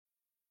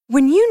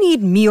When you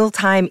need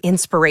mealtime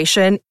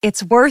inspiration,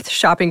 it's worth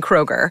shopping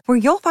Kroger, where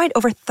you'll find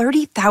over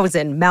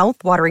 30,000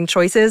 mouth-watering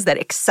choices that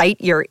excite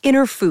your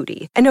inner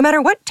foodie. And no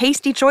matter what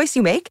tasty choice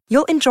you make,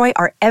 you'll enjoy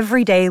our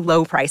everyday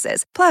low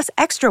prices, plus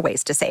extra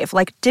ways to save,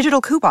 like digital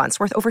coupons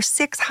worth over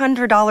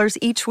 $600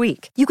 each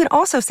week. You can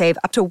also save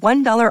up to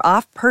 $1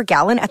 off per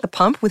gallon at the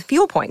pump with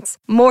fuel points.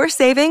 More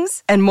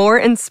savings and more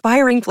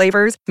inspiring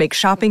flavors make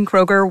shopping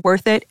Kroger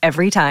worth it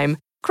every time.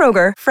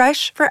 Kroger,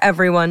 fresh for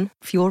everyone.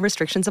 Fuel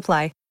restrictions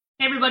apply.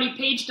 Hey everybody,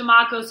 Paige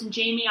DeMacos and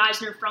Jamie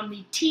Eisner from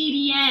the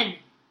TDN.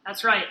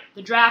 That's right,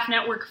 the Draft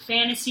Network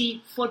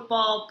Fantasy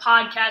Football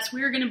Podcast.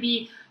 We're going to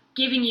be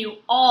giving you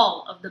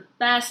all of the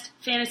best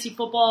fantasy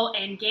football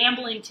and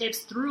gambling tips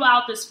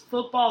throughout this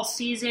football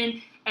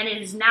season, and it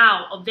is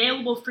now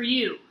available for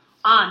you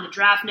on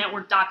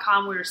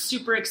thedraftnetwork.com. We're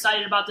super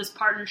excited about this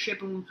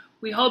partnership, and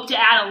we hope to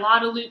add a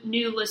lot of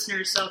new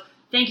listeners, so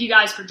thank you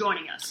guys for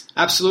joining us.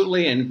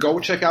 Absolutely, and go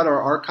check out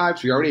our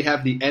archives. We already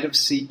have the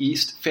NFC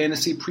East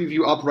fantasy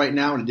preview up right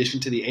now, in addition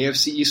to the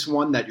AFC East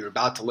one that you're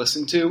about to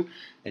listen to.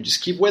 And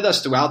just keep with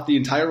us throughout the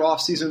entire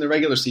offseason and the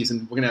regular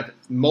season. We're going to have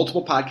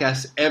multiple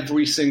podcasts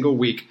every single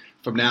week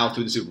from now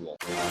through the Super Bowl.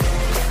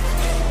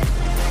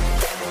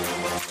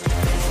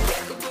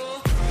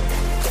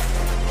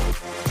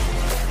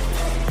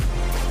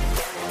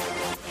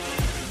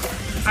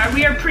 All right,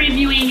 we are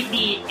previewing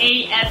the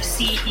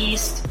AFC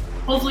East.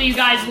 Hopefully you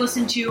guys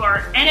listened to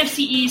our NFC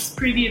East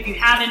preview. If you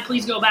haven't,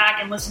 please go back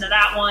and listen to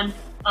that one.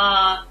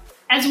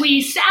 As we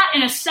sat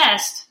and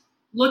assessed,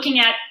 looking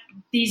at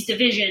these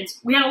divisions,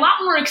 we had a lot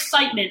more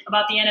excitement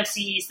about the NFC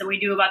East than we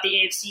do about the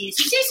AFC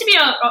East. It seems to be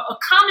a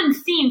common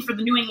theme for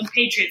the New England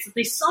Patriots, that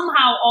they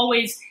somehow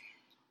always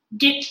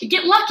get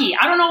lucky.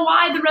 I don't know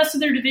why the rest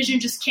of their division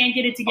just can't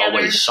get it together.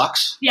 Always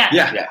sucks? Yeah,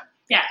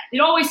 it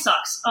always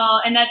sucks.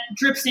 And that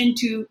drips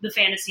into the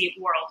fantasy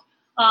world.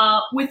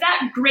 With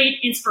that great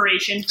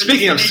inspiration for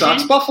Speaking of this division,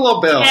 sucks, Buffalo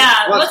Bills.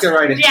 Let's get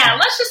right into it. Yeah,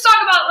 let's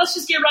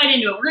just get right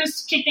into it. We're going to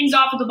kick things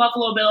off with the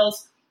Buffalo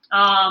Bills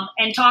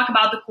and talk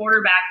about the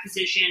quarterback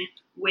position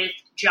with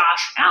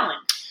Josh Allen.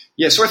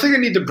 Yeah, so I think I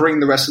need to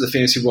bring the rest of the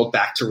fantasy world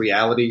back to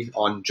reality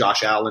on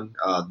Josh Allen.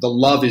 The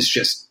love is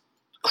just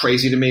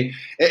crazy to me.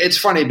 It's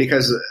funny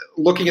because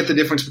looking at the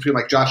difference between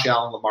like Josh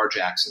Allen and Lamar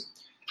Jackson,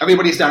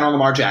 everybody's down on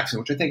Lamar Jackson,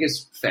 which I think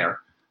is fair.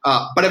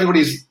 But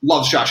everybody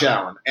loves Josh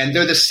Allen, and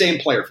they're the same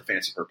player for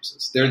fantasy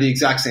purposes. They're the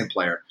exact same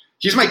player.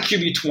 He's my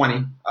QB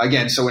 20.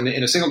 Again, so in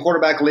a single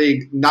quarterback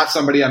league, not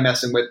somebody I'm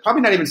messing with,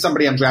 probably not even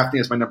somebody I'm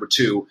drafting as my number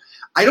 2.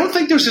 I don't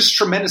think there's this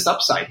tremendous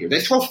upside here. They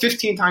throw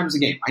 15 times a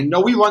game. I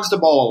know he runs the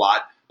ball a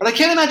lot, but I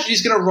can't imagine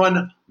he's going to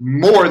run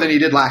more than he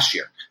did last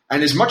year.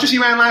 And as much as he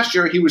ran last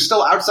year, he was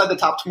still outside the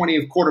top 20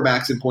 of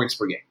quarterbacks in points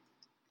per game.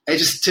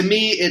 To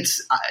me,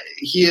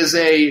 he is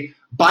a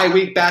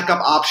bye-week backup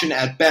option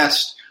at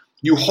best.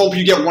 You hope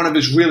you get one of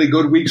his really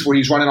good weeks where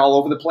he's running all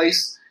over the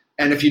place.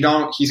 And if you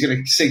don't, he's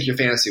going to sink your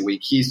fantasy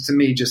week. He's, to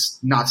me,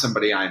 just not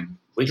somebody I'm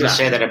We can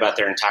say that about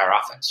their entire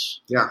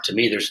offense. Yeah. To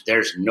me,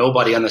 there's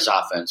nobody on this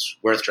offense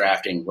worth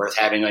drafting, worth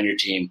having on your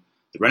team.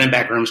 The running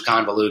back room's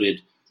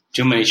convoluted,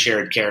 too many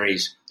shared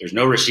carries. There's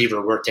no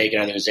receiver worth taking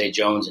other than Zay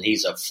Jones, and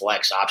he's a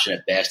flex option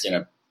at best in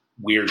a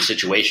weird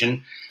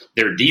situation.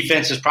 Their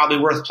defense is probably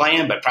worth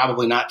playing, but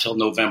probably not till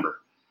November.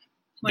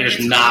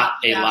 There's not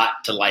a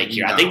lot to like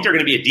here. No. I think they're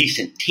going to be a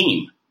decent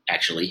team,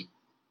 actually.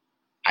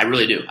 I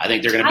really do. I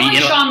think they're going to be. I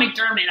like Sean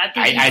McDermott.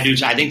 I do.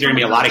 I think there are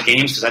going to be a lot of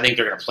games because I think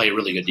they're going to play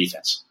really good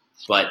defense.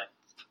 But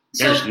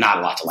there's not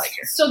a lot to like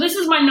here. So this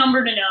is my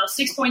number to know,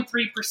 6.3%.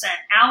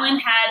 Allen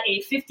had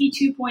a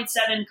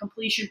 52.7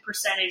 completion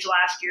percentage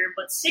last year,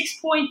 but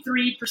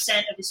 6.3%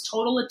 of his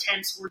total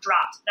attempts were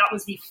dropped. That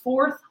was the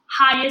 4th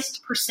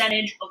highest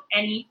percentage of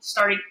any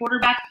starting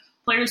quarterback.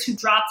 Players who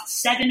dropped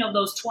 7 of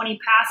those 20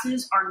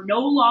 passes are no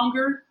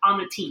longer on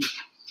the team.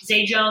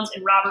 Zay Jones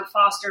and Robert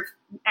Foster,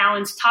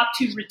 Allen's top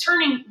 2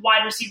 returning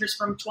wide receivers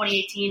from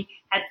 2018,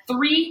 had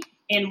 3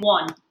 and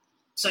 1,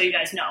 so you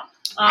guys know.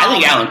 I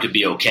think Allen could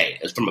be okay.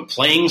 From a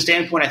playing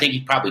standpoint, I think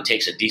he probably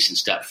takes a decent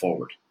step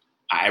forward.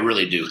 I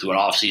really do. Through an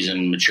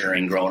offseason,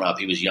 maturing, growing up,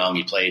 he was young.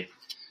 He played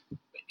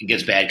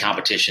against bad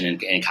competition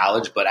in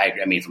college. But,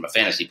 I mean, from a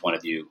fantasy point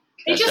of view,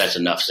 that's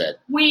enough said.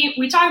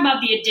 We talk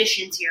about the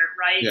additions here,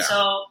 right? Yeah.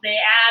 So they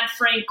add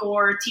Frank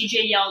Gore,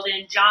 TJ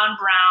Yeldon, John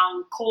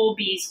Brown, Cole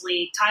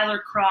Beasley, Tyler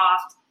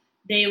Croft.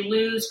 They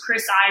lose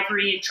Chris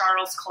Ivory and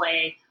Charles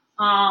Clay.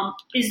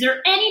 Is there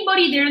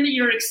anybody there that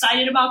you're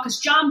excited about? Because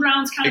John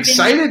Brown's kind of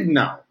excited.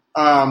 No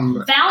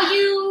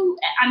value.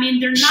 I mean,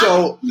 they're not.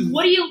 So,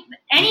 what do you?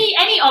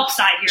 Any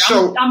upside here?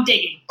 So, I'm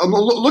digging.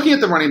 Looking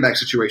at the running back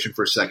situation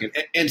for a second,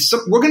 and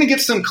we're going to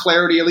get some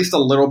clarity, at least a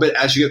little bit,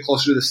 as you get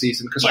closer to the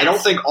season. Because I don't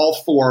think all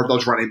 4 of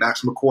those running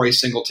backs, McCoy,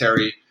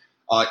 Singletary,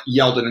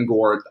 Yeldon, and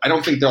Gore, I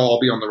don't think they'll all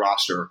be on the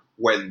roster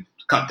when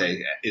cut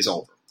day is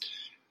over.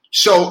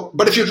 So,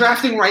 but if you're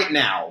drafting right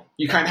now,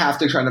 you kind of have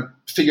to try to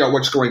figure out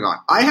what's going on.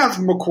 I have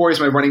McCoy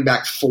as my running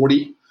back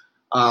 40.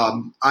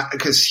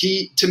 Because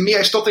to me,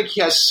 I still think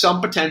he has some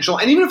potential.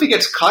 And even if he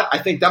gets cut, I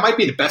think that might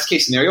be the best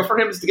case scenario for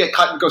him is to get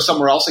cut and go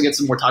somewhere else and get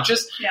some more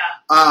touches. Yeah.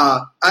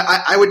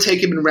 I would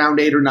take him in round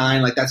 8 or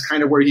 9. Like that's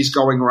kind of where he's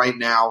going right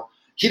now.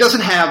 He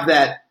doesn't have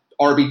that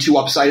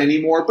RB2 upside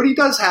anymore, but he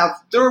does have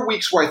 – there are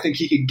weeks where I think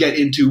he could get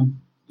into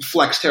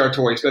flex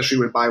territory, especially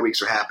when bye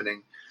weeks are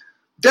happening.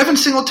 Devin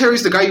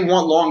Singletary's the guy you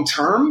want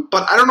long-term,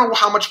 but I don't know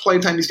how much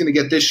playing time he's going to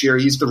get this year.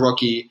 He's the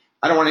rookie.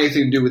 I don't want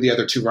anything to do with the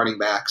other 2 running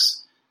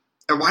backs.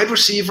 A wide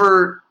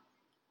receiver,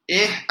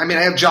 I mean,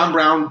 I have John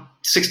Brown,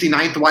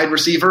 69th wide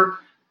receiver.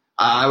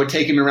 I would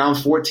take him in round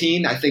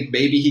 14. I think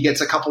maybe he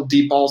gets a couple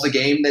deep balls a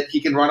game that he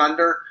can run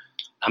under.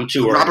 I'm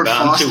too worried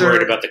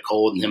about the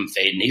cold and him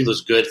fading. He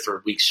was good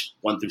for weeks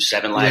 1 through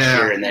 7 last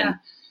year, and then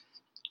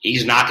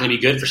he's not going to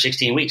be good for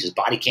 16 weeks. His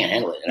body can't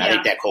handle it, and I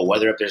think that cold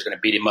weather up there is going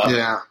to beat him up.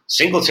 Yeah.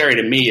 Singletary,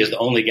 to me, is the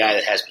only guy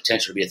that has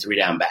potential to be a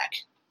 3-down back.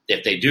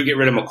 If they do get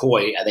rid of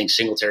McCoy, I think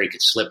Singletary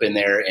could slip in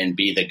there and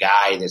be the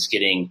guy that's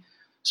getting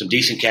some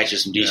decent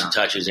catches, some decent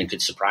touches, and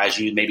could surprise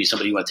you. Maybe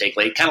somebody you want to take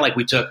late, kind of like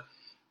we took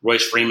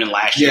Royce Freeman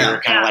last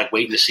year, kind of like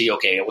waiting to see,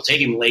 okay, we'll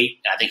take him late.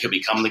 I think he'll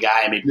become the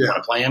guy, and maybe we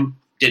want to play him.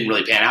 Didn't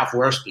really pan out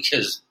for us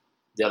because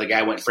the other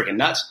guy went freaking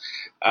nuts.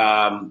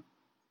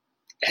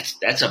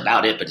 That's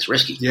about it, but it's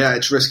risky. Yeah,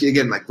 it's risky.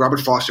 Again, like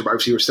Robert Foster, wide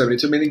receiver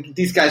 72. I mean,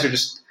 these guys are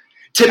just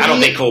 – I don't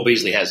think Cole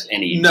Beasley has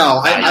any – No,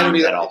 I don't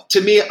either. At all. To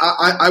me,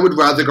 I would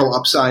rather go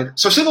upside.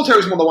 So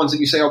Singletary's one of the ones that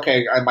you say,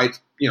 okay, I might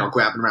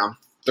grab him around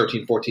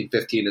 13, 14,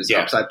 15 as the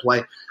upside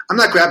play. I'm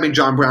not grabbing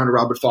John Brown or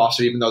Robert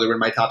Foster, even though they were in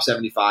my top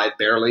 75,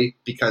 barely,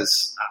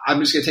 because I'm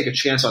just going to take a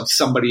chance on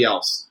somebody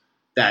else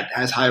that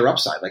has higher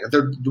upside. Like,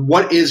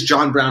 what is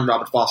John Brown,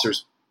 Robert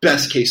Foster's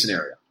best case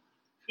scenario?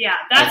 Yeah,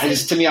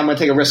 to me, I'm going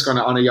to take a risk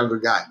on a younger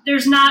guy.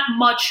 There's not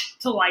much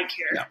to like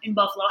here in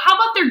Buffalo. How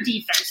about their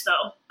defense,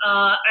 though?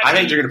 I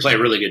think they're going to play a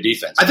really good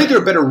defense. I think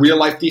they're a better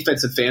real-life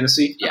defense than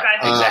fantasy. Yeah,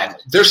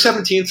 exactly. They're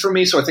 17th for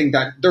me, so I think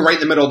that they're right in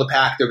the middle of the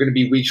pack. They're going to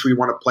be weeks where you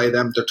want to play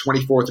them. They're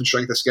 24th in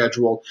strength of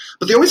schedule.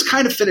 But they always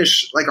kind of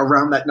finish like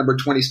around that number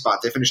 20 spot.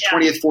 They finish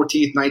 20th,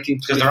 14th, 19th, 21st.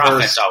 Because their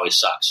offense always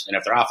sucks. And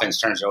if their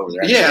offense turns over,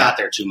 they're actually out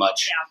there too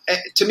much. Yeah.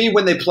 To me,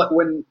 when they're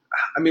going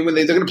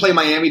to play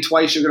Miami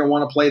twice, you're going to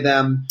want to play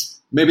them.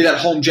 Maybe that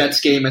home Jets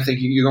game, I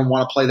think you're going to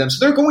want to play them.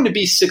 So they're going to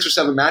be 6 or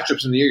 7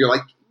 matchups in the year. You're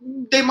like,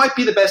 they might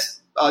be the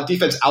best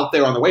defense out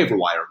there on the waiver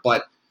wire,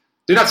 but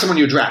they're not someone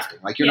you're drafting.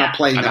 Like, you're not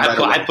playing them right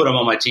away. I put them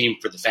on my team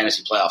for the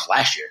fantasy playoffs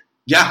last year.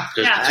 Yeah,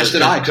 as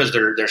did I. Because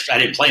I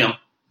didn't play them,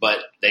 but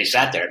they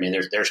sat there. I mean,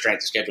 their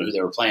strength of schedule, who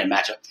they were playing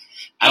matchup.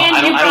 You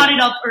brought it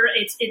up, or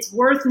it's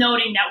worth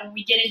noting that when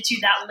we get into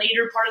that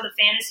later part of the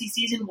fantasy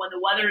season, when the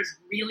weather is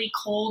really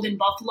cold in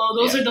Buffalo,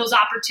 those are those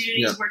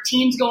opportunities where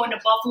teams go into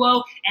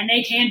Buffalo and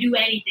they can't do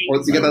anything. Or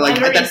you get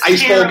that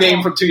ice bowl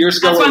game from 2 years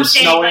ago. That's where what I'm it was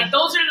saying. snowing. Like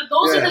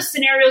those are the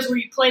scenarios where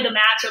you play the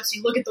matchups.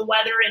 You look at the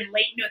weather in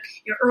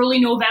early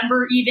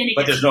November, even.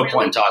 But there's no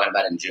point in talking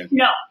about it in June.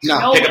 No.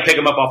 Pick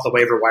them up off the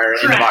waiver wire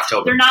end of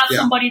October. They're not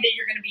somebody that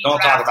you're going to be. Don't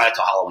talk about it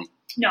till Halloween.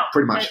 No,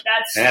 pretty much.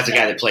 That's a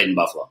guy that played in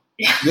Buffalo.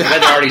 Yeah. The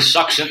weather already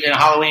sucks in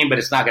Halloween, but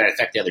it's not going to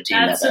affect the other team.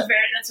 That's a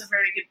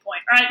very good point.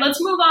 All right, let's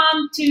move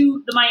on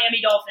to the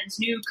Miami Dolphins.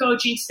 New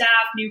coaching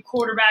staff, new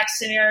quarterback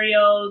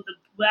scenario.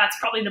 That's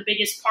probably the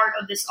biggest part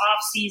of this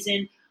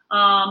offseason.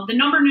 The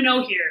number to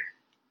know here,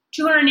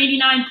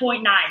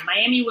 289.9.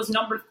 Miami was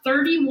number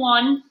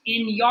 31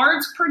 in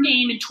yards per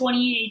game in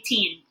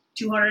 2018,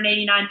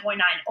 289.9.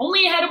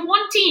 Only ahead of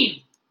one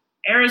team,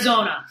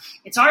 Arizona.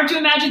 It's hard to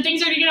imagine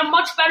things are going to get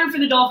much better for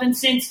the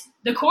Dolphins since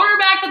the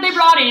quarterback that they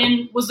brought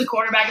in was the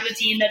quarterback of the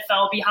team that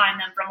fell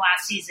behind them from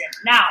last season.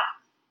 Now,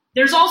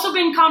 there's also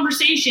been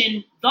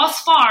conversation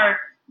thus far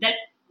that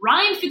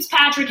Ryan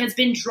Fitzpatrick has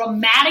been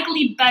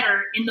dramatically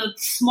better in the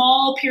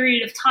small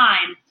period of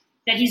time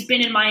that he's been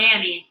in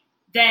Miami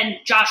than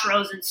Josh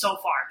Rosen so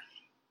far.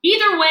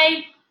 Either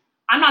way,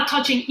 I'm not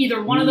touching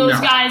either one of those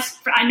guys.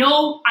 I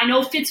know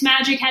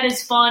Fitzmagic had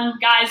his fun,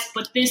 guys,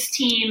 but this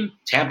team...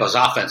 Tampa's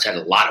offense had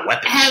a lot of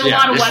weapons.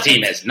 This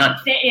team has none.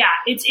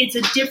 It's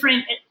a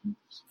different...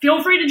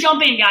 Feel free to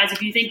jump in, guys,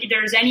 if you think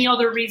there's any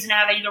other reason to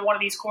have either one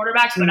of these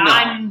quarterbacks, but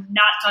I'm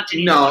not touching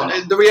either one.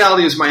 No, the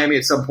reality is Miami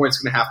at some point is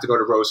going to have to go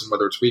to Rosen,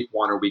 whether it's week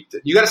 1 or week 2.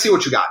 You got to see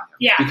what you got.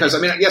 Yeah. Because,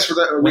 yes,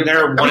 when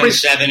they're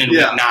 1-7 in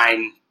week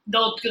 9...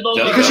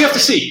 Because you have to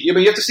see. You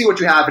have to see what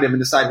you have in him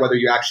and decide whether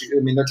you actually.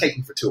 They're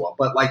taking for Tua,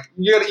 but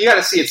you got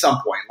to see at some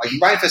point. Like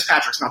Ryan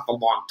Fitzpatrick's not the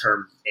long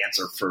term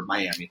answer for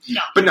Miami.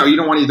 No. But no, you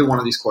don't want either one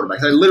of these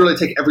quarterbacks. I literally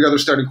take every other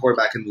starting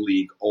quarterback in the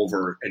league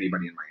over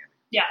anybody in Miami.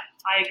 Yeah,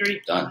 I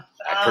agree. Done.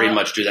 I pretty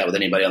much do that with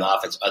anybody on the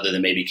offense, other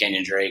than maybe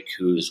Kenyon Drake,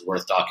 who's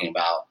worth talking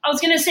about. I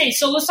was going to say.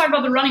 So let's talk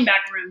about the running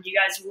back room. Do you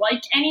guys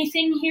like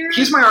anything here?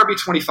 He's my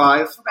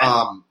RB25.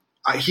 Okay.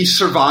 He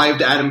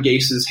survived Adam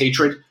Gase's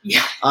hatred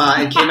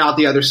and came out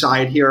the other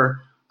side here.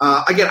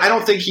 Again, I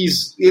don't think he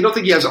has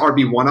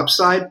RB1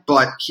 upside,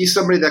 but he's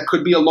somebody that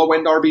could be a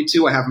low-end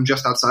RB2. I have him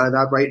just outside of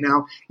that right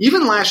now.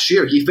 Even last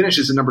year, he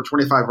finishes a number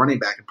 25 running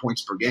back in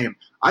points per game.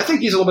 I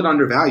think he's a little bit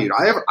undervalued.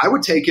 I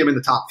would take him in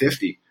the top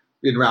 50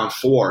 in round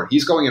 4.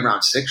 He's going in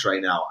round 6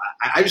 right now.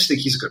 I just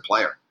think he's a good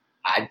player.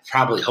 I'd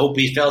probably hope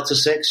he fell to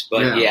 6.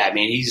 But, I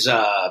mean, he's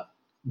a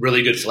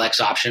really good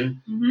flex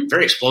option. Mm-hmm.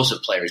 Very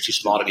explosive player. He's too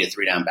small to be a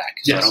 3-down back.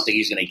 So I don't think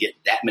he's going to get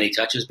that many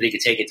touches, but he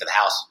could take it to the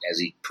house, as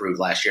he proved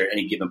last year at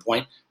any given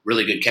point.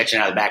 Really good catching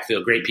out of the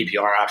backfield. Great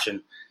PPR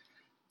option.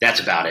 That's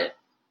about it.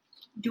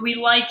 Do we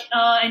like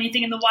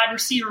anything in the wide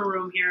receiver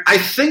room here? I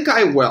think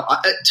I will.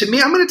 To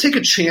me, I'm going to take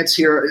a chance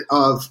here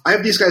I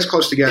have these guys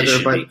close together. This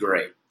should but be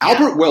great.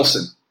 Albert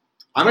Wilson.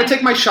 I'm going to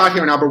take my shot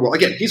here on Albert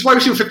Wilson. Again, he's wide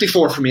receiver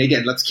 54 for me.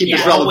 Again, let's keep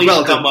this relevant. You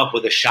always come up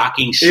with a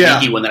shocking,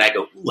 sneaky one that I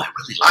go, ooh,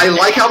 I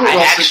like Albert Wilson.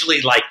 I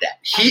actually like that.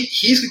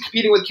 He's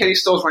competing with Kenny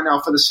Stills right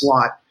now for the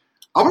slot.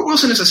 Albert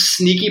Wilson is a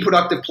sneaky,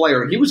 productive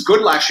player. He was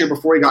good last year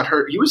before he got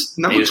hurt. He was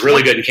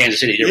really good in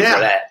Kansas City before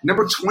that.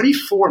 Number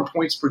 24 in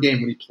points per game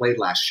when he played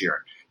last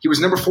year. He was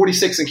number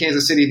 46 in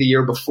Kansas City the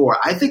year before.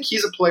 I think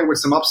he's a player with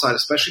some upside,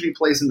 especially if he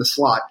plays in the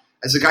slot.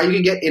 As a guy you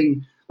can get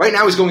in – right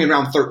now he's going in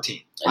round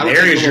 13. And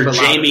there is your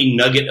Jamie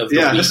Nugget of the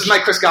week. This is my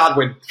Chris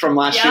Godwin from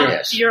last year.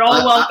 Yes. You're all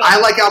welcome.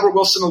 I like Albert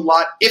Wilson a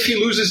lot. If he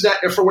loses that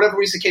 – if for whatever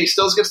reason Kenny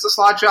Stills gets the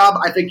slot job,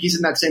 I think he's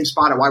in that same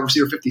spot at wide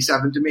receiver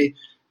 57 to me.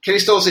 Kenny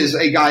Stills is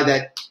a guy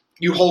that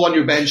you hold on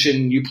your bench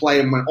and you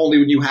play him only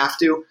when you have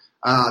to.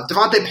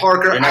 Devontae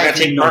Parker. You're not going to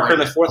take Parker in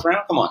the 4th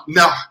round? Come on.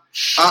 No.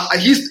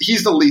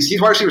 He's the least.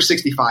 He's wide receiver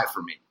 65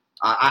 for me.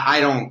 I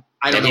don't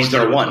know. He's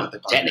their one,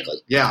 technically.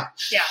 Yeah.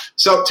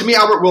 So to me,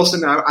 Albert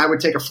Wilson, I would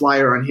take a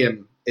flyer on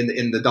him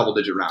in the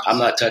double-digit rounds. I'm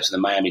not touching the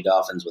Miami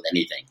Dolphins with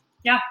anything.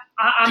 Yeah.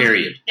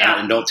 Period. Yeah.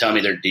 And don't tell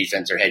me their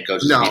defense or head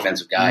coach is a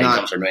defensive guy. He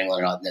comes from New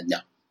England.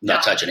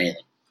 Not touching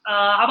anything.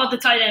 How about the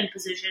tight end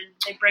position?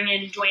 They bring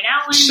in Dwayne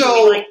Allen.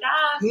 So like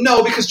that?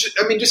 No, because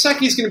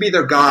Gesicki's going to be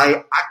their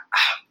guy.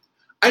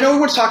 I know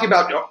everyone's talking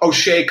about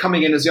O'Shea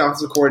coming in as the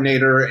offensive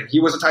coordinator, and he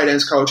was a tight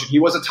ends coach, and he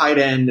was a tight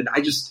end, and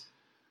it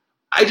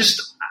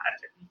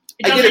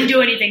doesn't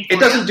do anything for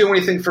doesn't do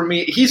anything for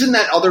me. He's in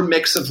that other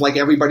mix of like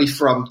everybody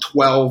from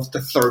 12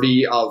 to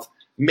 30 of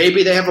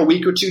maybe they have a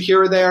week or two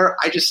here or there.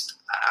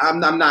 I'm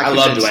not. I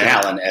love Dwayne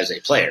Allen as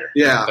a player,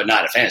 but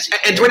not a fantasy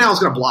player. And Dwayne Allen's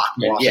going to block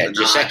more often than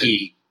not.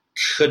 Gesicki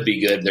could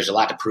be good. There's a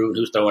lot to prove.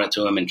 Who's throwing it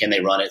to him, and can they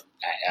run it?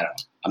 I don't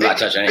know. I'm not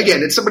touching anything.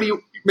 Again, it's somebody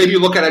maybe you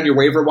look at on your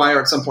waiver wire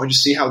at some point,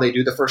 just see how they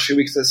do the first few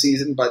weeks of the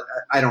season, but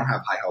I don't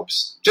have high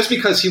hopes. Just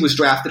because he was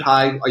drafted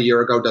high a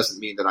year ago doesn't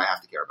mean that I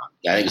have to care about him.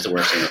 Yeah, I think it's the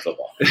worst thing in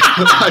football.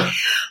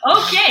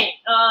 Okay,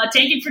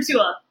 take it for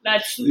Tua.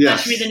 That should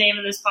be the name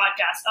of this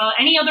podcast.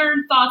 Any other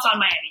thoughts on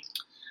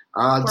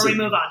Miami? Before we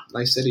move on.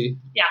 Nice city.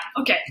 Yeah,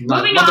 okay.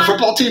 Moving on. The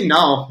football team?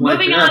 No.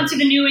 Moving on to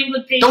the New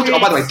England Patriots.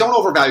 By the way, don't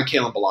overvalue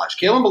Kalen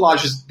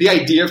Ballage. The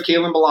idea of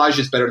Kalen Ballage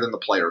is better than the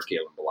player of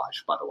Kalen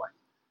Ballage, by the way.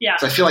 Yeah.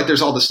 So I feel like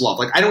there's all this love.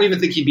 Like, I don't even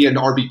think he'd be an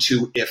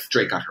RB2 if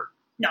Drake got hurt.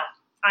 No.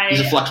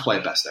 He's a flex play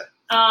at best.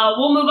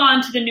 We'll move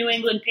on to the New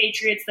England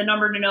Patriots. The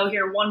number to know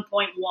here, 1.1.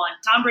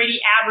 Tom Brady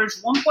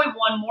averaged 1.1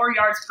 more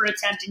yards per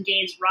attempt in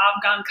games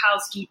Rob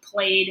Gronkowski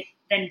played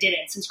than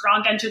didn't. Since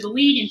Gronk entered the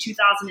league in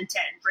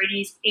 2010,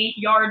 Brady's 8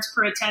 yards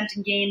per attempt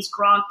in games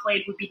Gronk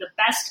played would be the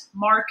best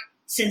mark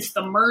since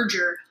the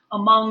merger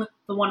among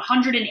the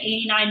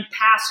 189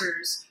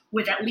 passers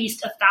with at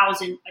least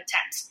 1,000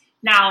 attempts.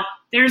 Now,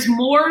 there's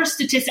more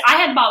statistics. I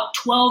had about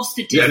 12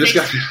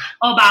 statistics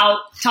about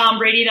Tom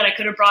Brady that I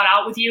could have brought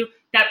out with you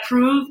that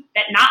prove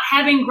that not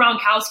having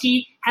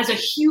Gronkowski has a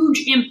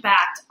huge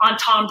impact on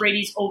Tom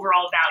Brady's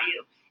overall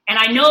value. And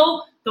I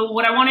know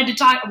what I wanted to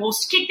talk – we'll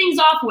kick things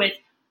off with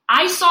 –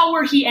 I saw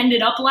where he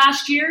ended up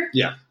last year,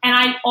 and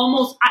I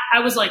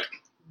was like,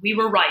 we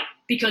were right.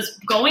 Because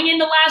going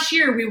into last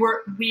year, we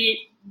were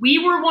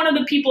one of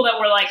the people that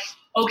were like,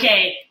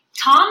 okay –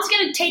 Tom's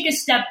going to take a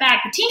step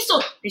back. The team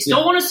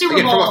still won a Super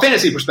Bowl. From a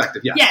fantasy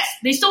perspective, yes. Yes,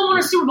 they still won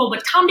a Super Bowl,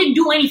 but Tom didn't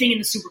do anything in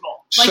the Super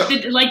Bowl.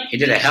 He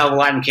did a hell of a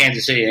lot in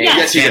Kansas City.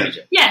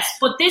 Yes,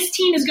 but this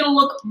team is going to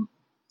look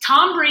 –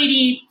 Tom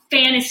Brady,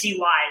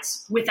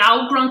 fantasy-wise,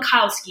 without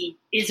Gronkowski,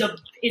 is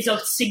a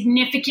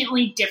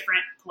significantly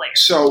different player.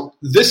 So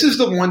this is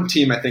the one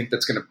team I think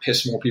that's going to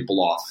piss more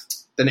people off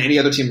than any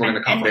other team we're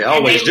going to cover. They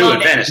always do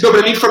in fantasy. No,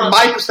 but I mean from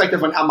my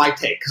perspective on how my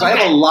take, because I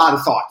have a lot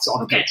of thoughts on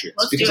the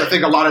Patriots, because I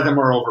think a lot of them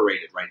are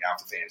overrated right now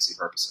for fantasy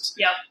purposes.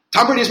 Yep.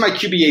 Tom Brady is my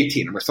QB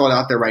 18. I'm going to throw it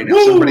out there right now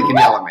so everybody can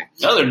yell at me.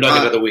 Another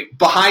nugget of the week.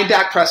 Behind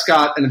Dak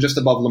Prescott and just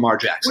above Lamar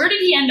Jackson. Where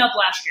did he end up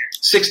last year?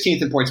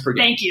 16th in points per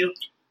game. Thank you.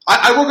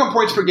 I work on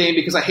points per game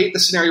because I hate the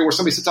scenario where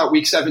somebody sits out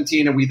week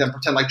 17 and we then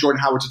pretend like Jordan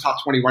Howard's a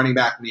top 20 running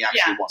back when he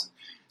actually wasn't.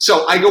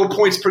 So I go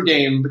points per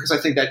game because I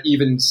think that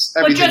evens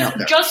everything out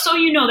there. Just so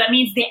you know, that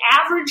means the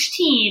average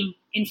team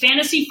in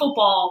fantasy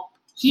football,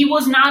 he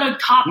was not a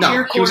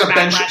top-tier quarterback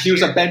last year. He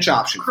was a bench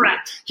option.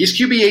 Correct. He's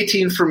QB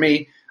 18 for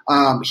me.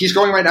 He's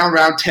going right now in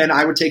round 10.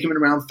 I would take him in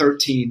round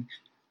 13.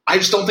 I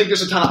just don't think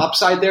there's a ton of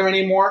upside there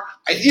anymore.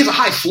 He has a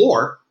high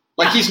floor.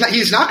 Like he's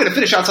not going to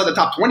finish outside the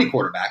top 20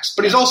 quarterbacks,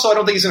 but I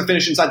don't think he's going to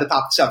finish inside the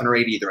top 7 or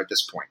 8 either at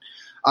this point.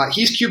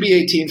 He's QB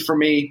 18 for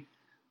me.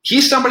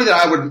 He's somebody that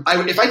I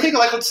would if I take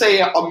let's say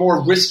a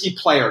more risky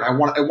player, and I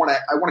want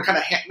to kind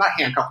of not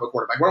handcuff a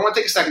quarterback, but I want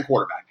to take a second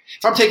quarterback.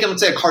 If I'm taking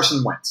let's say a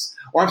Carson Wentz,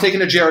 or I'm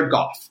taking a Jared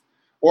Goff,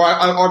 Or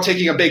I'm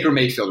taking a Baker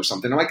Mayfield or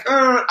something. I'm like,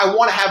 I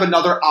want to have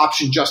another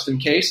option just in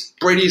case.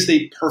 Brady is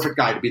the perfect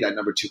guy to be that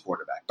number 2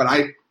 quarterback. But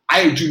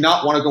I do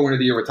not want to go into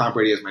the year with Tom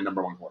Brady as my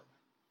number 1 quarterback.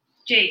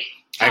 Jake,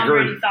 I Tom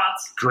agree. Brady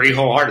thoughts? Agree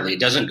wholeheartedly. It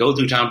doesn't go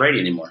through Tom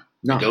Brady anymore.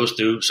 No. It goes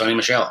through Sonny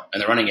Michel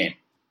and the running game.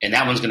 And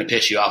that one's going to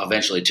piss you off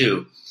eventually,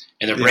 too.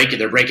 And they're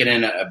breaking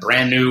in a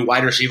brand new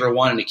wide receiver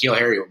 1 and N'Keal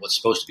Harry, what's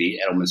supposed to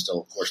be. Edelman's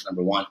still, of course,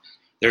 number 1.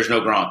 There's no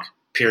Gronk,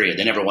 period.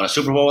 They never won a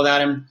Super Bowl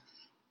without him.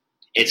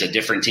 It's a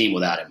different team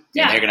without him.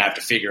 Yeah. And they're going to have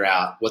to figure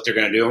out what they're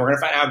going to do. And we're going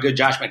to find out how good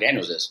Josh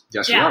McDaniels is.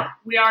 Yes, we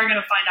are going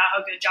to find out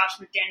how good Josh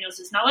McDaniels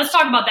is. Now, let's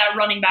talk about that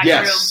running back room.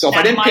 Yes, so if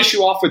I didn't piss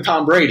you off with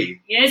Tom Brady,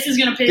 this is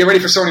going to piss get ready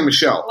for Sony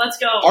Michel. Let's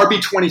go.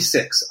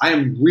 RB26. I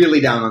am really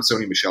down on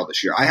Sony Michel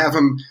this year. I have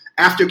him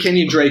after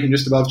Kenyon Drake and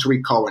just above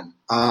Tariq Cohen.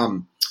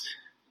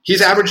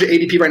 His average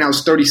ADP right now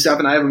is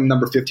 37. I have him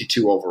number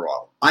 52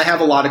 overall. I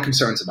have a lot of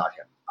concerns about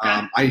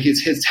him.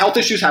 His health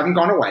issues haven't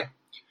gone away.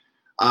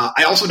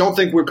 I also don't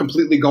think we're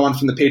completely gone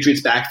from the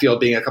Patriots' backfield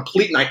being a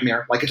complete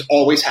nightmare like it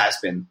always has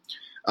been.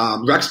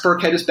 Rex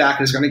Burkhead is back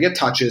and is going to get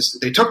touches.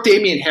 They took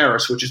Damian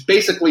Harris, which is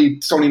basically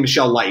Sony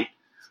Michel light.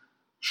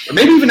 Or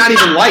maybe even not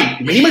even light.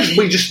 I mean, he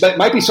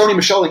might be Sony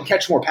Michel and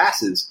catch more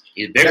passes.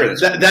 He's bigger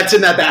than that's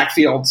in that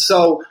backfield.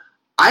 So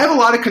I have a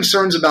lot of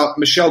concerns about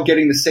Michel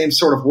getting the same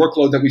sort of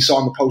workload that we saw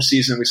in the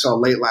postseason, we saw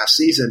late last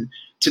season.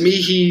 To me,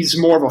 he's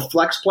more of a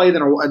flex play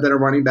than a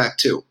running back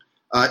too.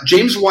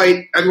 James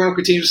White, everyone will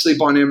continue to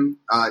sleep on him.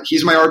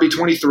 He's my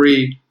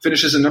RB23,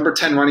 finishes a number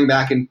 10 running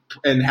back in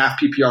half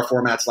PPR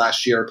formats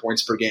last year,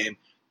 points per game.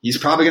 He's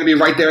probably going to be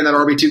right there in that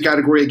RB2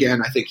 category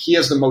again. I think he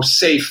has the most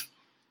safe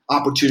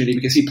opportunity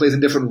because he plays a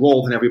different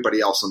role than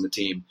everybody else on the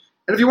team.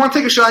 And if you want to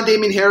take a shot at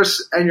Damian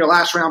Harris and your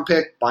last round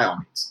pick, by all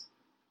means.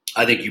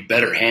 I think you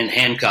better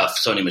handcuff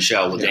Sony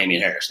Michel with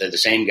Damian Harris. They're the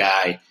same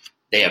guy.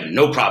 They have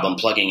no problem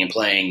plugging and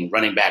playing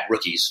running back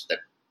rookies.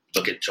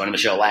 Look at Sony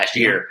Michel last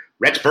year.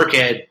 Rex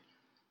Burkhead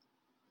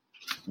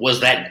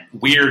was that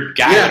weird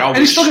guy that always –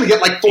 and he's still going to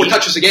get like 4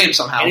 touches a game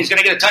somehow. And he's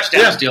going to get a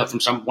touchdown steal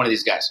from one of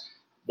these guys.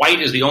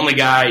 White is the only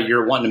guy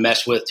you're wanting to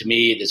mess with, to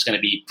me, that's going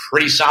to be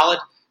pretty solid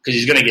because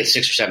he's going to get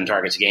 6 or 7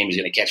 targets a game. He's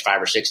going to catch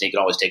 5 or 6, and he can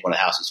always take one of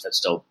the houses that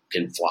still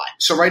can fly.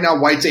 So right now,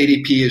 White's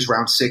ADP is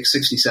round 6,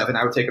 67.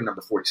 I would take him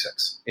number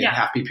 46 in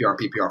half PPR and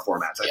PPR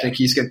formats. I think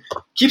he's going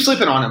to keep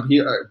sleeping on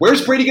him.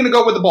 Where's Brady going to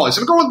go with the ball? He's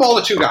going to go with the ball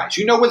to 2 guys.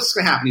 You know what's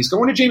going to happen. He's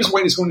going to James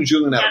White. He's going to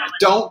Julian Edelman.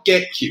 Don't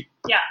get cute.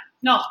 Yeah,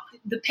 no.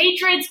 The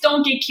Patriots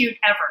don't get cute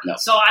ever. No.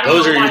 So I don't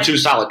Those know are your 2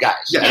 solid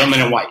guys,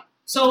 Edelman and White.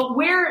 So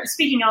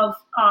speaking of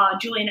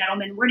Julian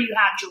Edelman, where do you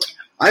have Julian Edelman?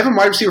 I have him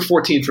wide receiver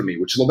 14 for me,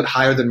 which is a little bit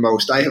higher than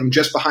most. I have him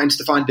just behind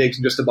Stephon Diggs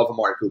and just above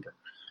Amari Cooper.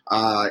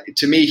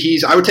 To me,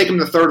 I would take him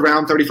in the 3rd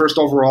round, 31st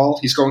overall.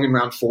 He's going in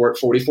round 4 at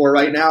 44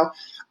 right now.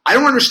 I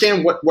don't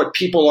understand what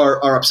people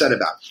are upset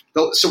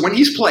about. So when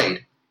he's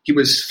played, he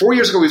was 4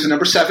 years ago, he was the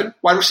number 7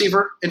 wide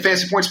receiver in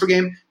fantasy points per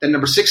game, then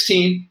number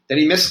 16, then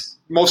he missed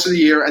most of the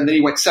year, and then he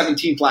went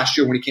 17th last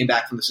year when he came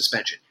back from the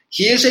suspension.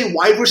 He is a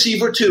wide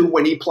receiver, too,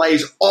 when he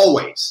plays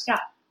always. Yeah.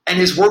 And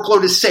his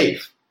workload is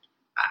safe.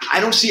 I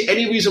don't see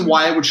any reason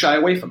why I would shy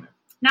away from him.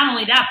 Not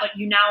only that, but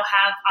you now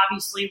have,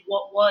 obviously,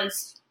 what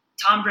was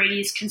Tom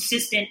Brady's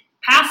consistent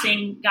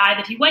passing guy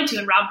that he went to,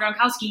 and Rob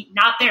Gronkowski,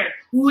 not there.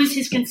 Who is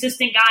his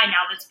consistent guy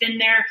now that's been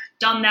there,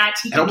 done that?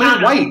 He can Edelman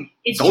and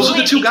White. Those are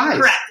the 2 guys.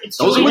 Correct.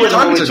 Those are the only 2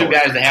 targets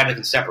guys they have that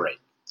can separate.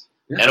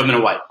 Yeah. Edelman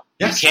and White.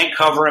 Yes. You can't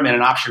cover him in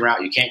an option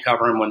route. You can't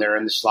cover him when they're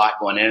in the slot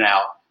going in and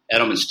out.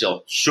 Edelman's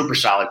still super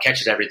solid,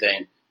 catches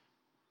everything.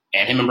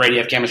 And him and Brady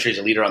have chemistry as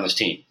a leader on this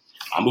team.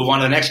 I'll move on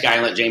to the next guy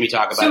and let Jamie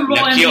talk about Super Bowl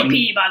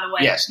MVP, by the way.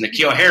 Yes,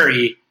 N'Keal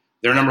Harry,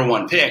 their number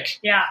 1 pick.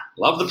 Yeah.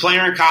 Love the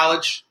player in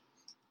college.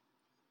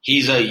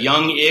 He's a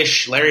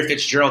young-ish Larry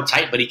Fitzgerald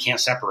type, but he can't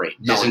separate.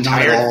 His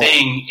entire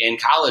thing in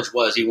college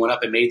was he went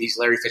up and made these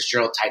Larry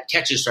Fitzgerald-type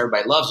catches, so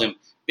everybody loves him.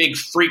 Big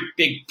freak,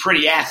 big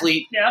pretty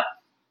athlete. Yep.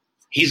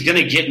 He's going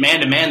to get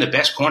man-to-man the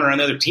best corner on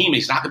the other team.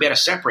 He's not going to be able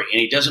to separate, and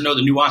he doesn't know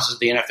the nuances of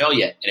the NFL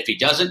yet. And if he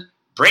doesn't,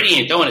 Brady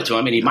ain't throwing it to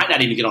him, and he might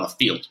not even get on the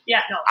field. Yeah,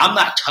 no. I'm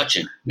not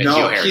touching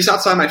N'Keal Harry. He's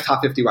outside my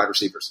top 50 wide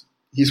receivers.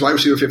 He's wide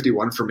receiver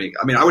 51 for me.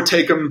 I mean, I would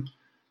take him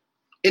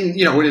in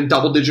a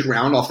double-digit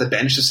round off the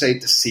bench to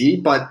see,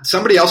 but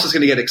somebody else is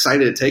going to get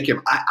excited to take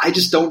him. I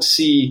just don't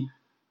see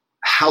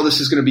how this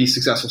is going to be a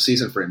successful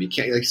season for him. He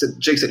can't, like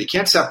Jake said, he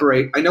can't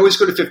separate. I know he's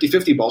good at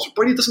 50-50 balls, but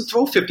Brady doesn't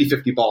throw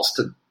 50-50 balls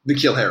to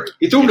N'Keal Harry.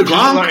 He threw him to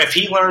Gronk. If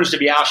he learns to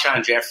be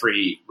Alshon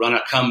Jeffrey, run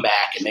a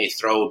comeback, and they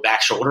throw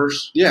back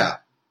shoulders,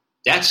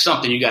 that's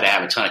something you got to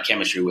have a ton of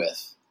chemistry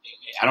with.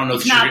 I don't know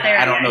if you're not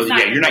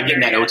getting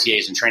that in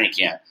OTAs and training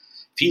camp.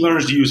 If he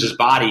learns to use his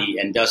body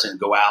and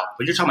doesn't go out,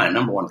 but you're talking about a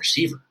number 1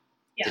 receiver.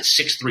 Yeah. It's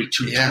 6'3",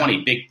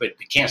 220, big, but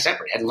he can't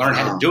separate. Hadn't learned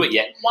how to do it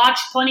yet. Watch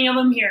plenty of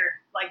him here.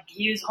 Like,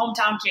 he was a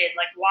hometown kid.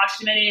 Like,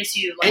 watched him at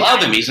ASU. I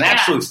love him. He's an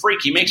absolute freak.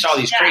 He makes all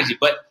these crazy.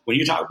 But when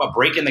you talk about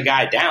breaking the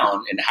guy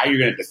down and how you're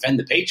going to defend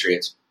the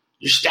Patriots,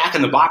 you're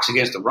stacking the box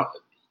against the run.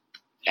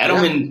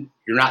 Edelman,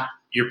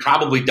 you're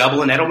probably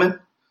doubling Edelman.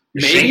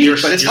 Maybe,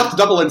 but it's tough to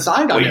double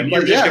inside on him.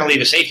 You're just going to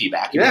leave a safety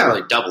back. You're not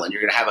really doubling.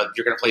 You're going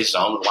to play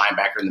zone with a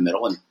linebacker in the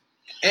middle, and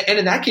And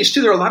in that case,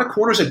 too, there are a lot of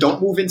corners that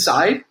don't move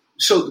inside.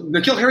 So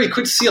N'Keal Harry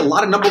could see a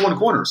lot of number one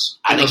corners.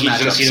 I think he's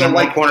going to see the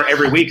number one corner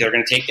every week. They're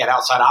going to take that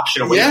outside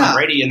option away from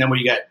Brady, and then when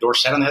you got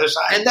Dorsett on the other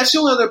side. And that's the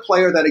only other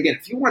player that, again,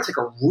 if you want to take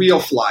a real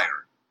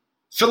flyer,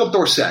 Philip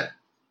Dorsett.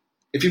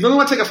 If you really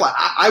want to take a flyer,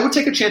 I would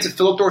take a chance at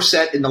Philip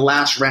Dorsett in the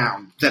last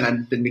round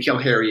than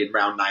N'Keal Harry in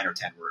round 9 or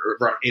 10, or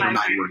round 8 or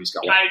 9 where he's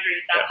going. I agree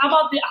with that.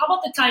 Yeah. How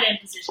about the tight end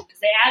position? Because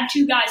they add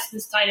 2 guys to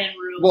this tight end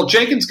room. Well,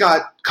 Jenkins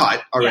got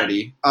cut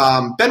already.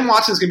 Yeah. Ben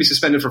Watson's going to be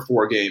suspended for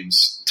 4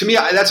 games. To me,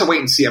 that's a wait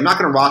and see. I'm not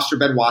going to roster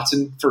Ben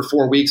Watson for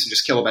 4 weeks and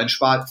just kill a bench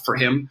spot for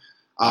him.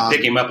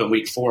 Pick him up in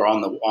week 4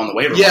 on the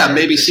waiver. Yeah,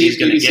 maybe see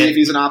if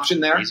he's an option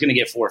there. He's going to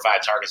get 4 or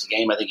 5 targets a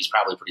game. I think he's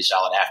probably pretty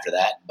solid after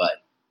that, but.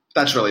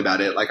 That's really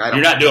about it.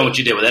 You're not doing what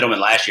you did with Edelman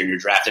last year. You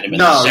drafted him in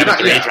the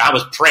 7th or 8th. I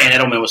was praying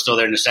Edelman was still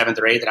there in the 7th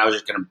or 8th, and I was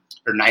just going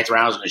to, or 9th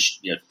round, I was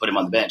going to put him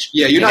on the bench.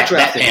 Yeah, you're not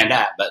drafting. That panned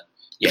out, but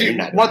if you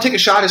want to take a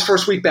shot his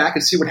first week back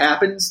and see what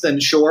happens,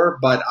 then sure.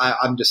 But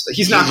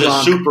he's not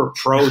a super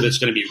pro that's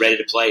going to be ready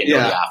to play and know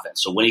the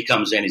offense. So when he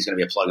comes in, he's going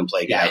to be a plug and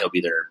play guy. He'll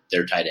be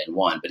their tight end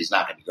 1, but he's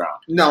not going to be Gronk.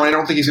 No, I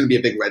don't think he's going to be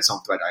a big red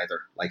zone threat either.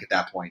 Like at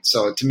that point,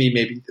 so to me,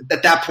 maybe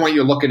at that point,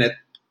 you're looking at.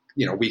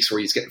 Weeks where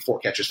he's getting 4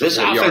 catches for 40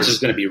 yards. This offense is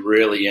going to be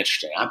really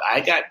interesting.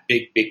 I got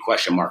big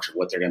question marks of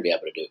what they're going to be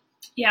able to do.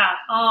 Yeah.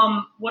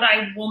 What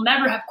I will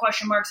never have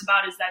question marks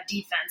about is that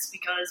defense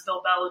because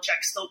Bill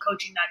Belichick's still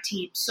coaching that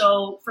team.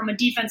 So from a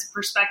defensive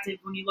perspective,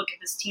 when you look at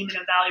this team and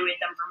evaluate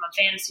them from a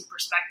fantasy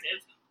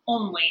perspective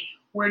only,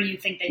 where do you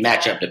think they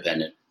matchup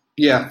dependent?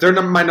 Yeah, they're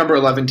my number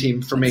 11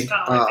 team for me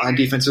on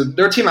defense. So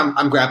they're a team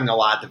I'm grabbing a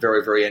lot at the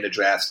very, very end of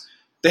drafts.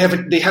 They have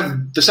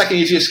the second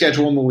easiest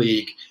schedule in the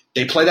league.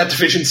 They play that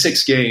Division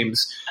 6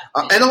 games.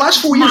 And the last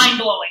 4 years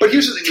 – but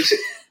here's the thing.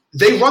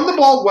 They run the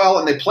ball well,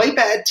 and they play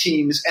bad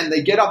teams, and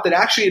they get up that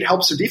actually it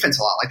helps their defense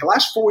a lot. Like the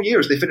last 4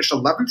 years, they finished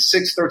 11th,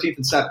 6th, 13th,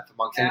 and 7th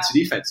among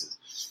fantasy defenses.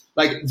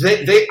 Like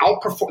they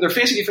outperform – their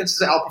fantasy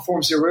defenses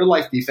outperforms their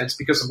real-life defense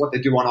because of what they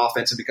do on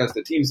offense and because of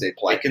the teams they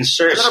play.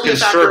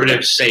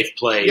 Conservative, safe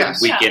play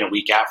week in and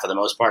week out for the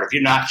most part. If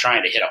you're not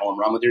trying to hit a home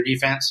run with your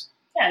defense –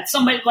 yeah,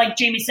 somebody like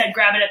Jamie said,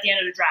 grab it at the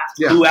end of the draft.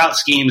 Yeah. Who out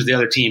schemes the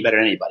other team better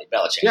than anybody?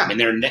 Belichick. Yeah. I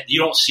mean, you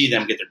don't see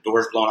them get their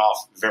doors blown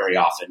off very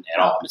often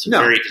at all. It's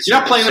very conservative. You're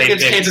not playing them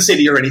against Kansas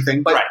City or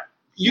anything, but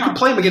you can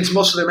play them against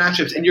most of their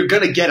matchups, and you're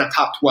going to get a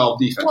top 12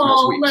 defense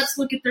most weeks. Let's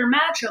look at their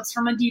matchups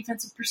from a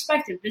defensive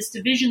perspective. This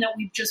division that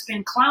we've just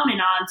been clowning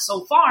on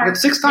so far.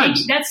 That's 6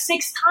 times. That's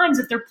 6 times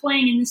that they're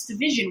playing in this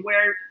division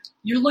where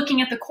you're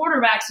looking at the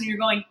quarterbacks and you're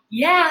going,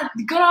 yeah,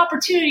 good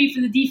opportunity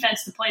for the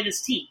defense to play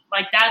this team.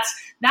 Like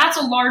that's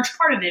a large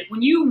part of it.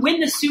 When you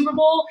win the Super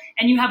Bowl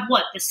and you have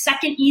the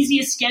second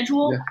easiest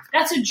schedule,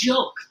 that's a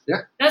joke. Yeah.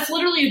 That's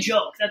literally a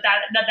joke that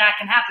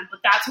can happen. But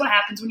that's what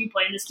happens when you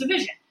play in this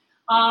division.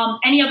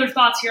 Any other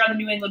thoughts here on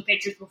the New England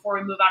Patriots before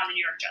we move on to the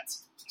New York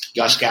Jets?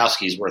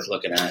 Gostkowski's worth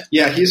looking at.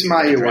 Yeah, he's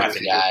my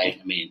drafted guy.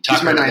 I mean,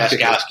 Tucker,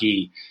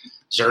 Gostkowski,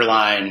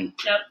 Zerline.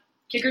 Yep.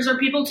 Kickers are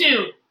people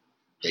too.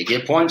 They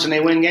get points and they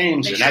win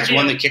games, and that's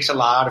one that kicks a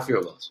lot of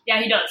field goals.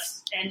 Yeah, he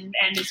does, and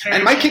it's very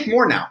and might kick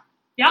more now.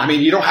 Yeah, I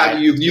mean, you don't have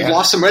you've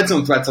lost some red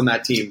zone threats on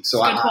that team, so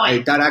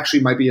that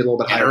actually might be a little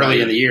bit higher.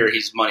 Early in the year,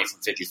 he's money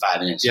from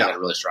 55 innings. So he had a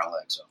really strong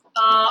leg. So,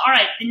 all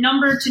right, the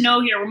number to know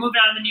here. We're moving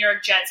on to the New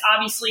York Jets.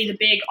 Obviously, the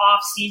big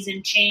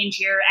off-season change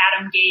here.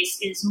 Adam Gase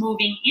is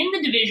moving in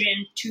the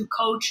division to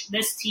coach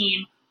this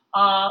team.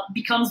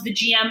 Becomes the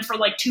GM for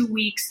 2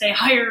 weeks. They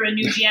hire a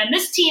new GM.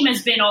 This team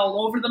has been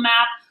all over the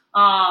map.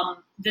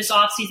 This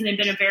offseason, they've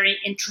been a very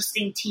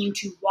interesting team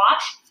to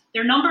watch.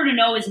 Their number to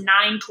know is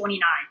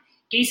 929.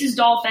 Gase's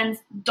Dolphins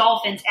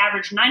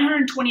average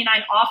 929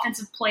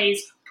 offensive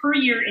plays per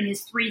year in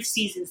his 3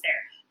 seasons there.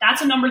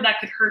 That's a number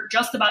that could hurt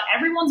just about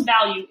everyone's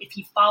value if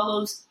he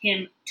follows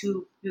him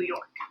to New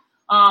York.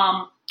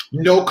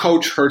 No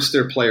coach hurts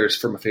their players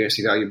from a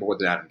fantasy value more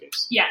than Adam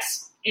Gase.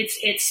 Yes, it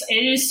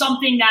is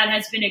something that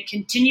has been a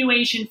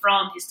continuation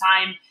from his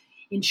time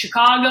in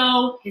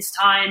Chicago, his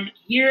time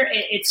here.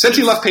 Since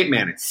he left Peyton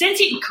Manning.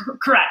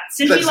 Correct.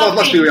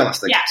 Let's be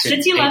realistic. Yeah,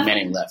 since he left.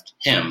 Manning left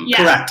him.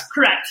 Yeah,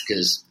 correct.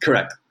 Because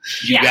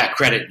you got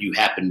credit, you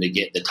happen to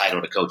get the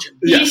title to coach him.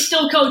 Yes. He's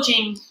still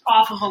coaching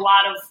off of a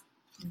lot of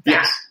that.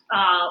 Yes.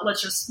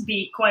 Let's just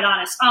be quite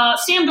honest.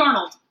 Sam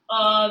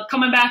Darnold,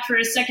 coming back for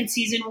his second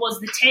season, was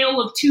the tale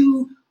of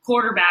 2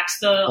 quarterbacks.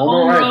 The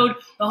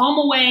home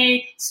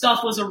away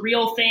stuff was a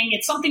real thing.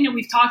 It's something that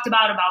we've talked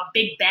about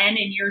Big Ben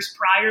in years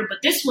prior, but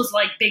this was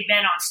like Big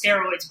Ben on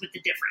steroids with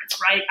the difference,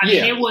 right? I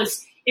mean,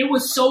 it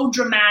was so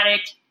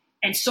dramatic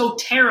and so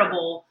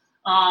terrible,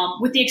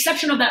 with the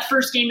exception of that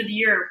first game of the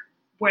year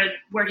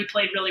where he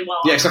played really well.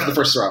 Yeah, except for the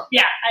first throw.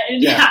 Yeah,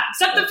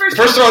 except the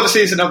first throw of the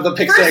season of the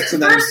pick six.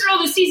 And first throw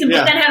of the season,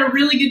 but then had a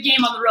really good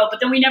game on the road,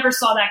 but then we never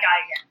saw that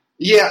guy again.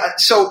 Yeah,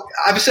 so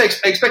obviously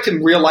I expect him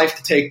in real life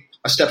to take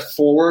a step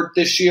forward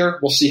this year.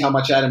 We'll see how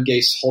much Adam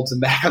Gase holds him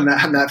back on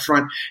that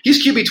front.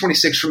 He's QB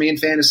 26 for me in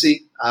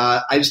fantasy.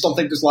 I just don't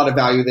think there's a lot of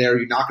value there.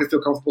 You're not going to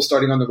feel comfortable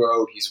starting on the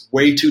road. He's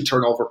way too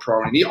turnover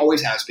prone, and he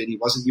always has been. He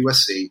wasn't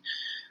USC.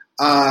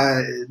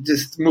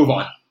 Just move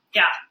on.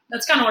 Yeah.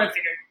 That's kind of what I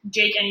figured.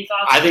 Jake, any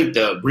thoughts? I think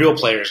the real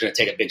player is going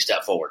to take a big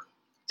step forward.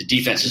 The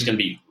defense is going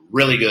to be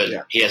really good.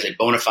 Yeah. He has a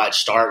bona fide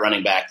star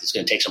running back that's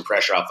going to take some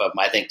pressure off of him.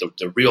 I think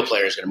the real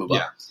player is going to move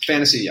up.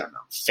 Fantasy, no.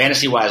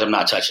 Fantasy-wise, I'm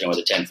not touching it with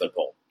a 10-foot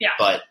pole. Yeah.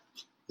 But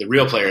the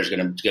real player is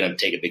going to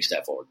take a big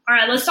step forward. All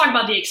right, let's talk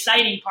about the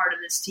exciting part of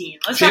this team.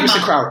 Let's Jamison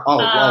talk Crowder.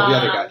 about, The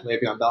other guy,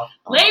 Le'Veon Bell.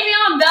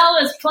 Le'Veon Bell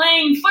is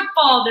playing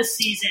football this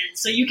season,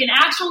 so you can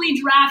actually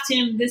draft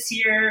him this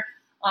year.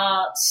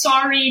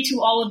 Sorry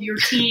to all of your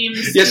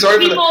teams. Yeah,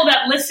 sorry for people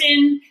that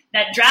listen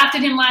that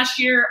drafted him last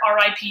year.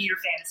 RIP your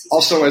fantasy.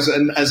 Also,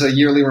 as a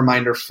yearly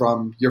reminder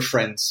from your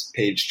friends,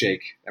 Paige,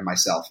 Jake, and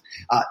myself,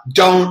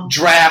 don't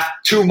draft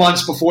 2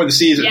 months before the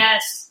season.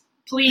 Yes,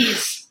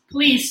 please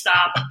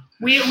stop.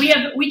 We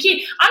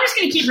keep. I'm just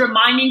going to keep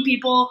reminding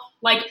people,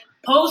 like,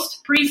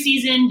 post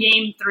preseason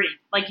game 3.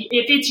 Like,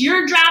 if it's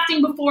you're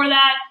drafting before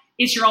that,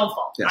 it's your own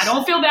fault. Yes. I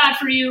don't feel bad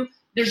for you.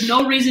 There's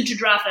no reason to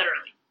draft that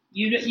early.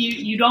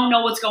 You don't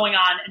know what's going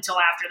on until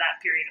after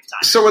that period of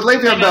time. So with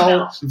Le'Veon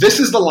Bell, this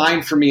is the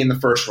line for me in the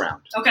first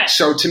round. Okay.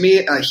 So to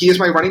me, he is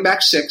my running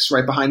back 6,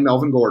 right behind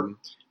Melvin Gordon.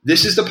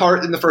 This is the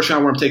part in the first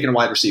round where I'm taking a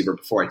wide receiver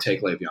before I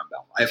take Le'Veon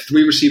Bell. I have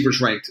 3 receivers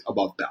ranked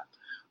above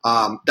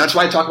Bell. That's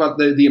why I talk about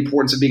the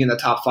importance of being in the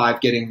top 5,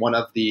 getting one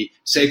of the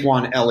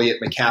Saquon,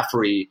 Elliott,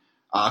 McCaffrey,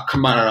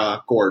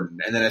 Kamara,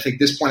 Gordon. And then I think at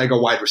this point I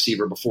go wide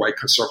receiver before I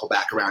circle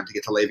back around to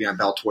get to Le'Veon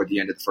Bell toward the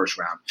end of the first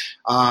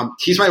round.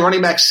 He's my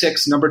running back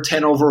 6, number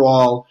 10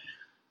 overall.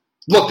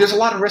 Look, there's a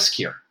lot of risk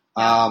here.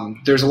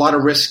 There's a lot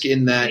of risk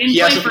in that he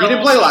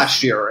didn't play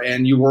last year,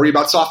 and you worry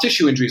about soft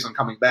tissue injuries on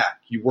coming back.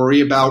 You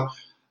worry about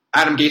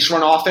Adam Gase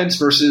run offense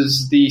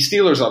versus the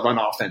Steelers run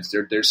offense.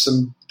 There's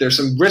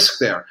some risk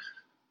there.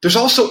 There's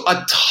also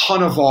a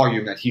ton of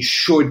volume that he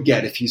should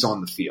get if he's on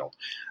the field.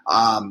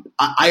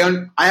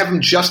 I have him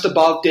just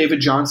above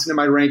David Johnson in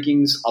my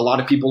rankings. A lot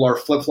of people are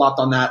flip-flopped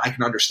on that. I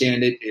can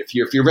understand it. If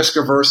you're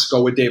risk-averse,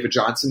 go with David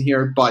Johnson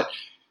here. But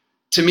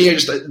to me,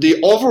 the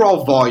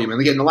overall volume,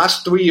 and again, the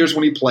last 3 years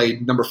when he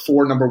played, number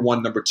 4, number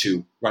 1, number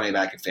 2 running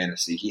back in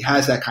fantasy, he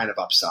has that kind of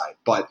upside.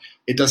 But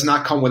it does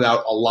not come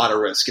without a lot of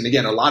risk. And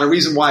again, a lot of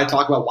reason why I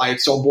talk about why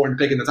it's so important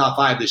to pick in the top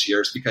 5 this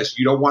year is because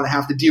you don't want to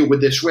have to deal with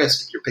this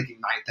risk if you're picking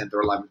 9th, 10th,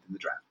 or 11th in the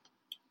draft.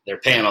 They're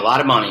paying a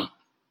lot of money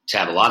to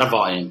have a lot of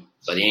volume,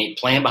 but he ain't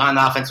playing behind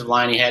the offensive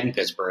line he had in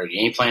Pittsburgh.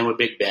 He ain't playing with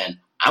Big Ben.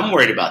 I'm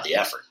worried about the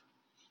effort.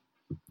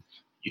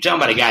 You're talking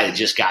about a guy that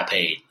just got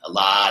paid a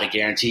lot of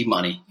guaranteed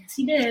money. Yes,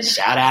 he did.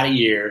 Sat out a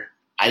year.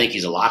 I think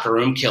he's a locker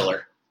room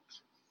killer.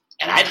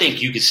 And I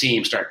think you could see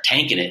him start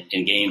tanking it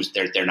in games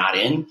they're not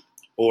in,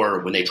 or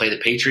when they play the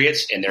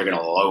Patriots and they're going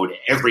to load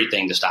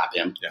everything to stop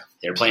him. Yeah.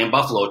 They're playing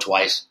Buffalo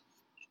twice.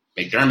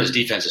 McDermott's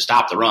defense has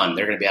stopped the run.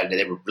 They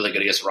were really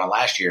good against the run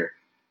last year.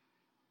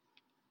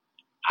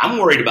 I'm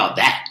worried about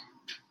that.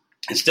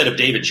 Instead of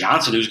David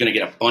Johnson, who's going to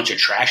get a bunch of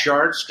trash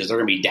yards because they're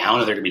going to be down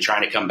and they're going to be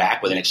trying to come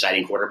back with an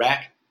exciting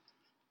quarterback,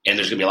 and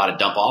there's going to be a lot of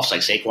dump-offs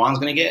like Saquon's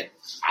going to get,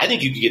 I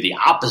think you could get the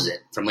opposite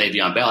from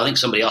Le'Veon Bell. I think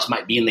somebody else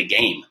might be in the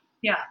game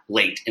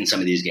late in some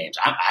of these games.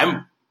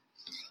 I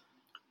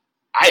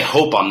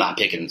hope I'm not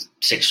picking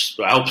 6th.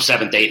 I hope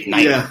 7th, 8th,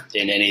 9th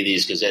in any of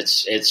these because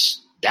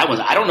it's that one.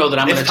 I don't know that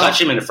I'm going to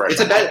touch him in the first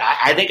round.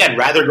 I think I'd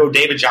rather go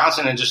David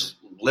Johnson and just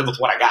live with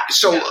what I got.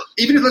 So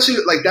even if, let's say,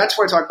 like, that's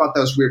where I talk about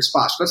those weird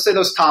spots. Let's say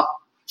those top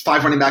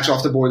 5 running backs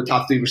off the board, the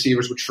top 3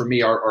 receivers, which for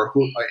me are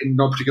in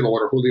no particular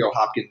order, Julio,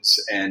 Hopkins,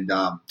 and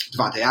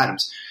Devontae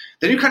Adams.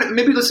 Then you kind of,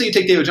 maybe let's say you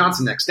take David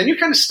Johnson next. Then you're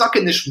kind of stuck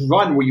in this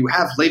run where you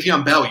have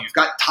Le'Veon Bell, you've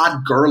got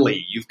Todd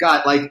Gurley, you've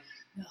got do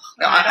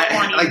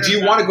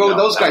you want to go with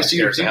those guys? Do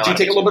you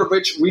take a little bit of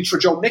reach for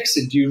Joe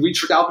Mixon? Do you reach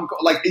for Dalvin?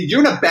 Like,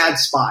 you're in a bad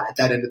spot at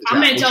that end of the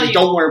draft, which you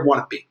don't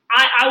want to be.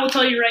 I will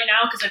tell you right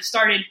now because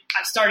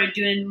I've started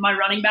doing my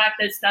running back.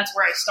 That's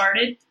where I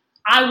started.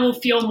 I will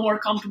feel more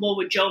comfortable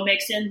with Joe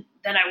Mixon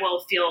than I will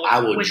feel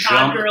with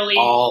Todd Gurley.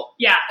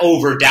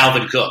 Over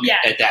Dalvin Cook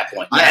at that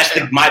point. That's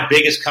my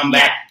biggest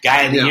comeback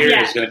guy of the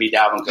year is going to be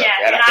Dalvin Cook.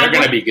 They're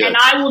going to be good. And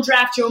I will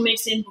draft Joe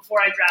Mixon before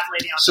I draft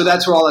Le'Veon. So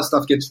that's where all that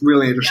stuff gets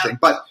really interesting.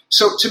 But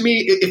so to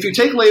me, if you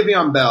take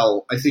Le'Veon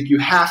Bell, I think you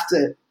have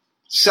to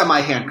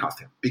semi-handcuff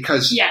him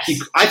because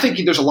I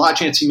think there's a lot of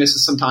chance he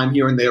misses some time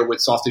here and there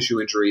with soft tissue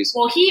injuries.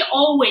 Well, he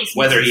always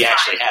whether he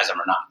actually has them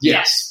or not.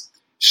 Yes.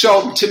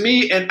 So to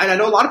me, and I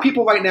know a lot of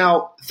people right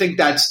now think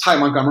that's Ty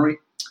Montgomery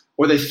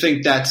or they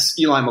think that's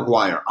Eli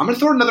McGuire. I'm going to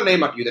throw another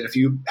name at you that if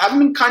you haven't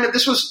been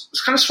this was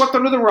kind of swept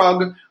under the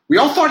rug. We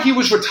all thought he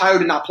was retired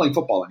and not playing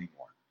football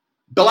anymore.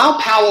 Bilal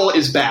Powell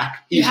is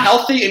back. He's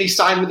healthy and he's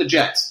signed with the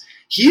Jets.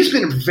 He's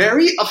been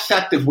very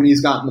effective when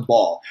he's gotten the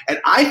ball. And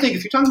I think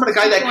if you're talking about a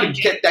guy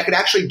that could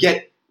actually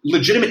get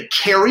legitimate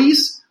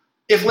carries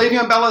if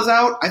Le'Veon Bell is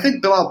out, I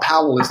think Bilal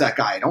Powell is that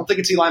guy. I don't think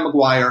it's Eli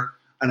McGuire,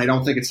 and I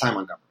don't think it's Ty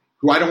Montgomery,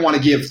 who I don't want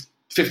to give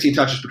 15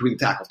 touches between the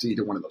tackles to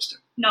either one of those two.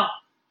 No.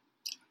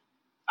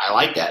 I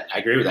like that. I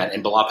agree with that.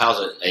 And Bilal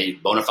Powell's a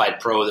bona fide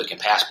pro that can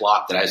pass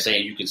block that I was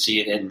saying you can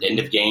see it in the end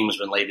of games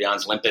when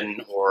Le'Veon's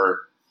limping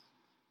or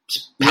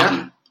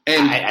pouting.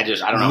 And I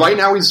don't know. Right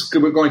now he's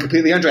going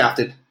completely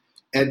undrafted.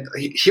 And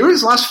here in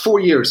his last 4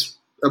 years,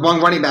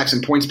 among running backs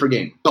in points per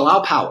game.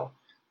 Bilal Powell,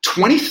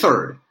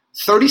 23rd,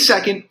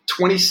 32nd,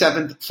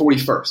 27th,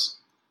 41st.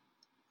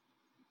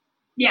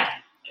 Yeah.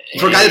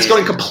 For a guy that's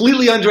going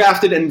completely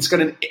undrafted and it's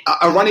going to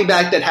a running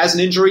back that has an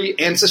injury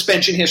and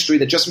suspension history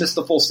that just missed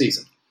the full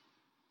season.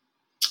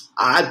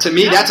 To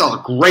me, that's a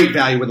great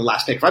value with the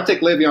last pick. If I take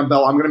Le'Veon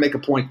Bell, I'm going to make a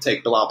point to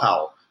take Bilal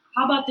Powell.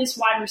 How about this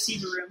wide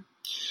receiver room?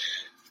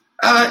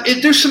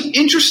 There's some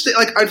interesting.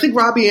 Like I think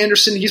Robbie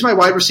Anderson, he's my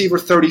wide receiver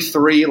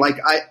 33.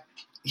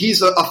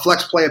 He's a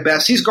flex play at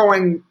best. He's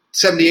going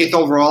 78th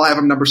overall. I have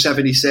him number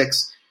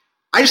 76.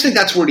 I just think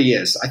that's where he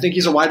is. I think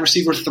he's a wide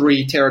receiver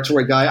 3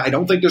 territory guy. I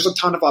don't think there's a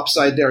ton of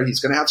upside there. He's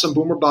going to have some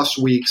boomer bust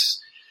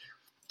weeks.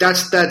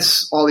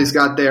 That's all he's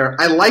got there.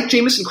 I like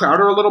Jamison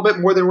Crowder a little bit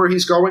more than where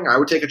he's going. I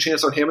would take a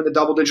chance on him in the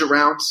double-digit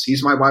rounds.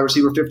 He's my wide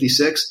receiver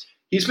 56.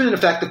 He's been an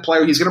effective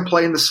player. He's going to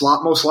play in the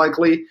slot most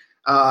likely.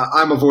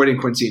 I'm avoiding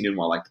Quincy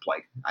Enunwa like the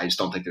plague. I just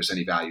don't think there's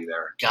any value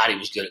there. God, he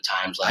was good at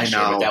times last year,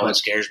 but that one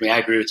scares me. I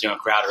agree with you on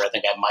Crowder. I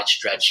think I might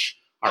stretch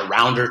a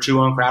round or two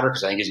on Crowder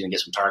because I think he's going to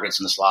get some targets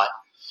in the slot.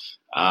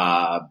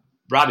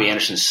 Robbie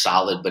Anderson's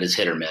solid, but it's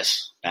hit or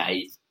miss.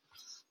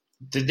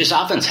 This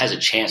offense has a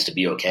chance to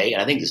be okay,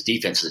 and I think this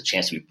defense has a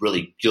chance to be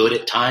really good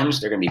at times.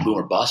 They're going to be boom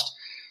or bust.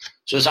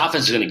 So this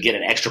offense is going to get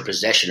an extra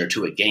possession or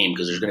two a game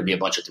because there's going to be a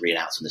bunch of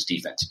 3-and-outs in this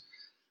defense.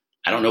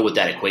 I don't know what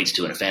that equates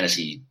to in a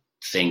fantasy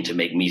thing to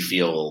make me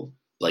feel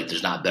like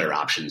there's not better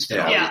options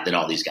than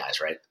all these guys,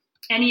 right?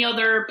 Any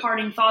other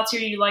parting thoughts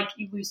here?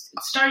 We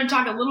started to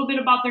talk a little bit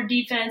about their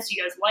defense.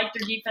 You guys like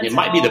their defense? It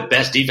might be the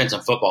best defense in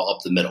football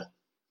up the middle.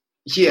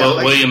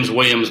 Yeah,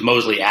 Williams,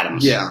 Mosley,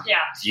 Adams. Yeah.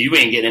 You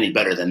ain't getting any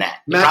better than that.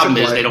 The problem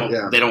is they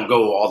don't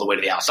go all the way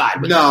to the outside.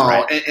 With no, them,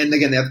 right? and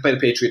again, they have to play the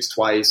Patriots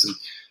twice.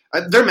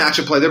 And their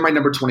matchup play, they're my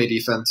number 20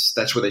 defense.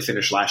 That's where they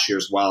finished last year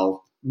as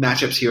well.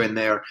 Matchups here and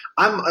there.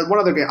 I'm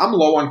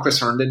low on Chris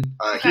Herndon.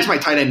 He's my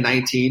tight end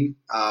 19.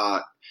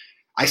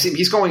 I see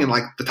he's going in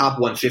like the top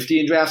 150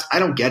 in drafts. I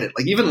don't get it.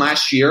 Like even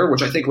last year,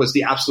 which I think was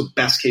the absolute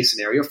best case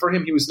scenario for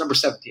him, he was number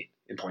 17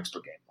 in points per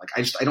game. Like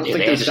I don't think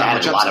there's that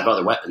much a lot of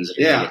other weapons that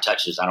are going to get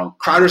touches.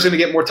 Crowder's going to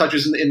get more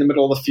touches in the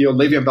middle of the field.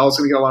 Le'Veon Bell's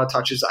going to get a lot of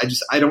touches.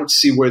 I don't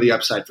see where the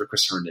upside for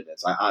Chris Herndon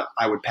is.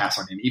 I would pass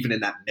on him even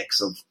in that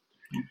mix of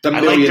the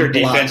million. I like their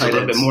defense a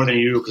little bit more than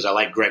you because I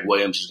like Greg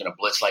Williams who's going to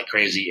blitz like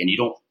crazy. And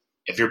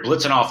if you're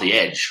blitzing off the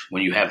edge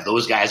when you have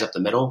those guys up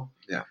the middle,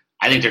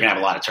 I think they're going to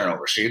have a lot of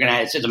turnovers. So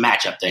it's a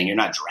matchup thing. You're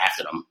not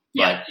drafting them.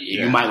 But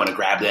you might want to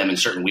grab them in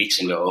certain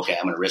weeks and go, okay,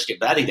 I'm going to risk it.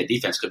 But I think the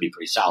defense could be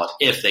pretty solid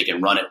if they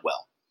can run it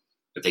well.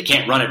 If they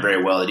can't run it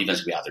very well, the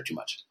defense will be out there too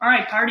much. All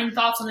right, parting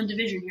thoughts on the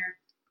division here.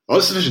 Well,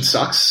 this division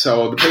sucks.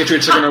 So the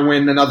Patriots are going to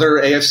win another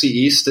AFC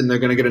East, and they're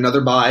going to get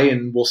another bye,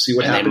 and we'll see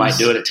what happens. They might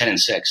do it at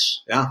 10-6.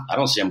 Yeah, I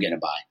don't see them getting a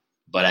bye,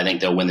 but I think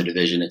they'll win the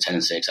division at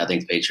 10-6. I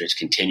think the Patriots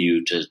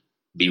continue to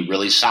be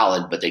really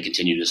solid, but they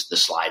continue to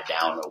slide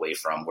down away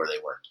from where they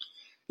were.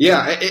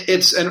 Yeah,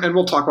 and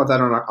we'll talk about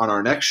that on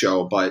our next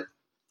show, but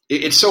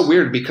it's so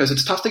weird because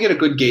it's tough to get a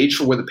good gauge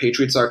for where the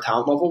Patriots are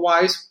talent level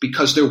wise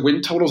because their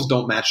win totals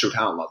don't match their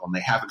talent level, and they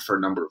haven't for a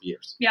number of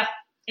years. Yeah,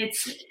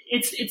 it's the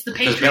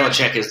Because Patriots.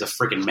 Belichick is the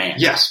freaking man.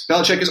 Yes,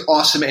 Belichick is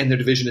awesome, and their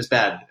division is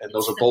bad, and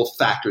those are both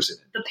factors in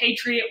it. The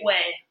Patriot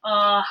way.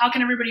 How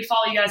can everybody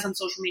follow you guys on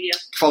social media?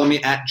 Follow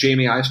me at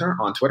Jamie Eisner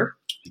on Twitter.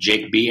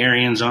 Jake B.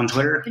 Arians on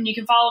Twitter. And you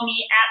can follow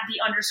me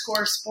at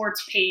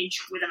 _sports page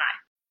with an I.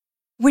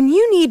 When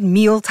you need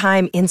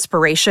mealtime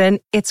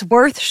inspiration, it's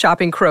worth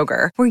shopping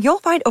Kroger, where you'll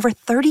find over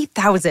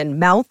 30,000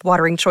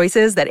 mouth-watering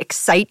choices that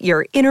excite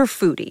your inner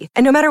foodie.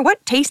 And no matter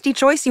what tasty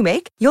choice you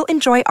make, you'll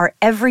enjoy our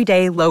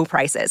everyday low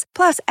prices,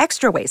 plus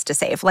extra ways to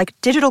save, like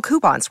digital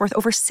coupons worth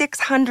over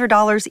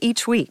 $600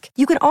 each week.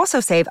 You can also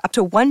save up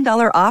to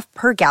 $1 off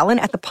per gallon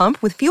at the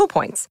pump with fuel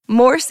points.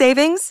 More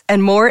savings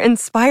and more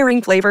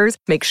inspiring flavors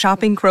make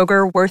shopping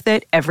Kroger worth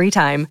it every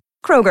time.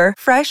 Kroger,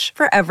 fresh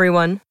for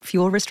everyone.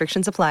 Fuel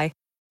restrictions apply.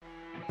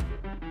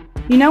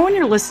 You know when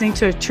you're listening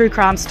to a true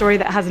crime story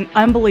that has an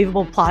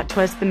unbelievable plot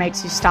twist that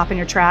makes you stop in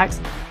your tracks?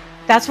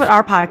 That's what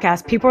our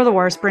podcast, People Are the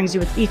Worst, brings you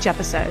with each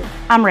episode.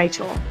 I'm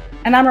Rachel.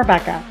 And I'm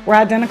Rebecca. We're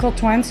identical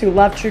twins who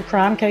love true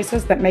crime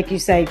cases that make you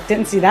say,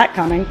 didn't see that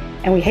coming,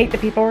 and we hate the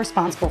people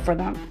responsible for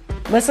them.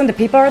 Listen to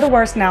People Are the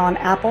Worst now on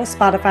Apple,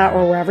 Spotify,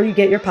 or wherever you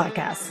get your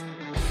podcasts.